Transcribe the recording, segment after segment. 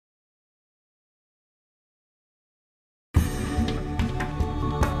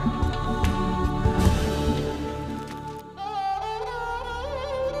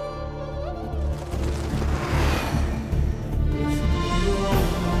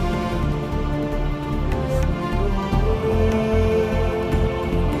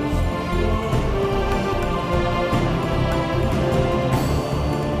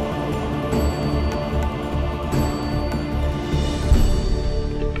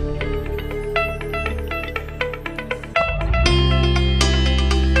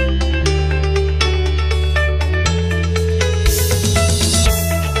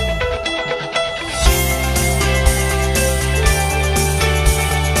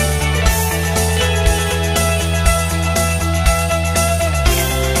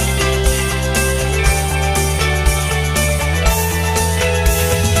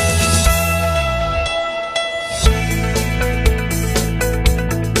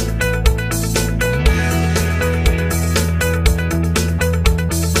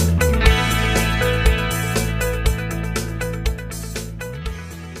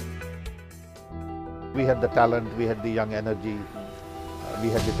had the talent, we had the young energy, we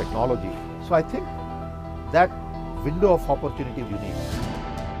had the technology. So I think that window of opportunity is unique.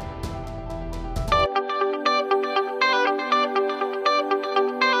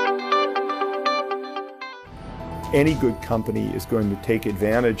 Any good company is going to take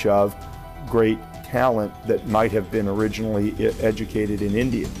advantage of great talent that might have been originally educated in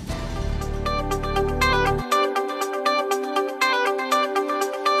India.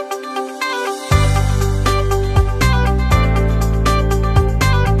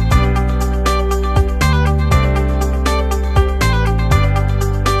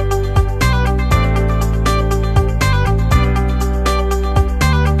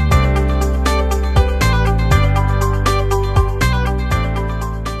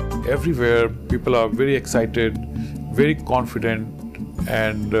 Everywhere, people are very excited, very confident,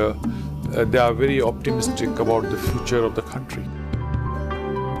 and they are very optimistic about the future of the country.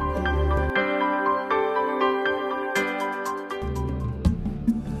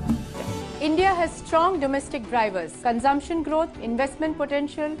 India has strong domestic drivers: consumption growth, investment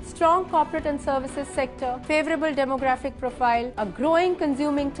potential, strong corporate and services sector, favorable demographic profile, a growing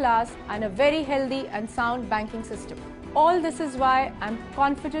consuming class, and a very healthy and sound banking system. All this is why I'm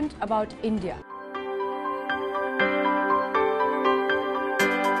confident about India.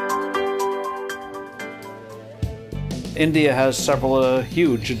 India has several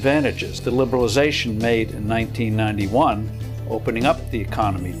huge advantages. The liberalization made in 1991, opening up the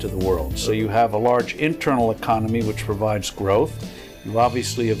economy to the world. So you have a large internal economy which provides growth. You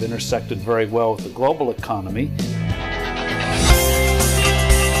obviously have intersected very well with the global economy.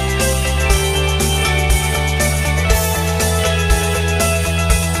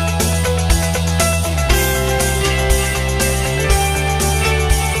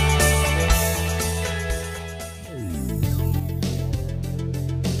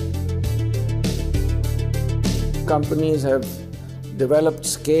 Companies have developed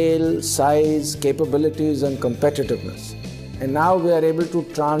scale, size, capabilities and competitiveness. And now we are able to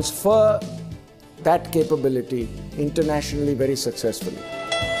transfer that capability internationally very successfully.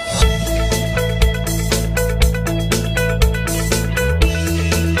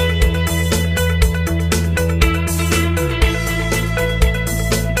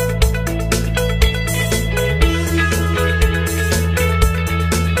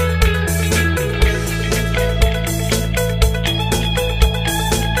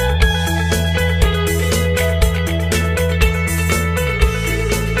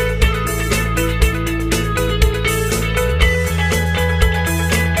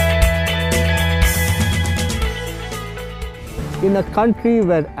 In a country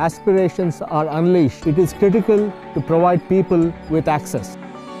where aspirations are unleashed, it is critical to provide people with access.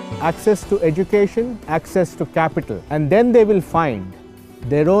 Access to education, access to capital, and then they will find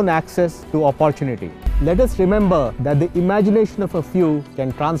their own access to opportunity. Let us remember that the imagination of a few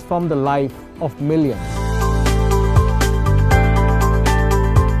can transform the life of millions.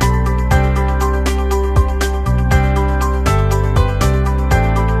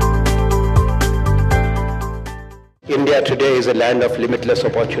 India today is a land of limitless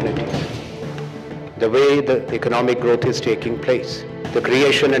opportunity. The way the economic growth is taking place, the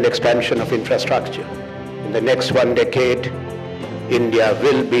creation and expansion of infrastructure. In the next 1 decade, India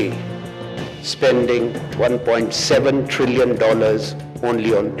will be spending $1.7 trillion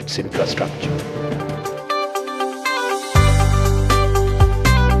only on its infrastructure.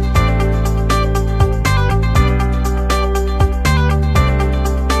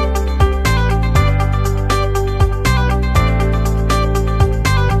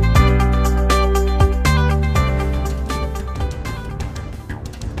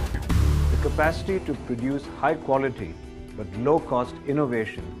 The capacity to produce high quality but low cost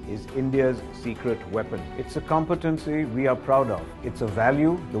innovation is India's secret weapon. It's a competency we are proud of. It's a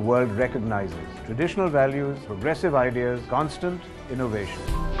value the world recognizes. Traditional values, progressive ideas, constant innovation.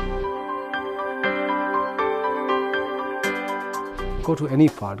 Go to any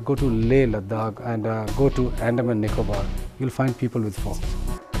part, go to Leh, Ladakh and go to Andaman Nicobar, you'll find people with phones.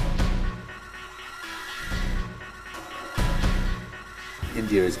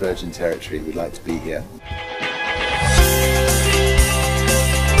 India is virgin territory, we'd like to be here.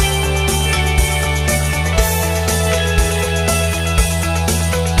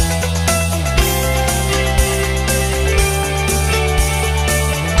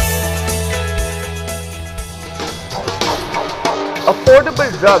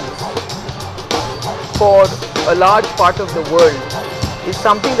 Affordable drugs for a large part of the world is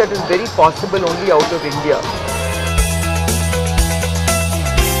something that is very possible only out of India.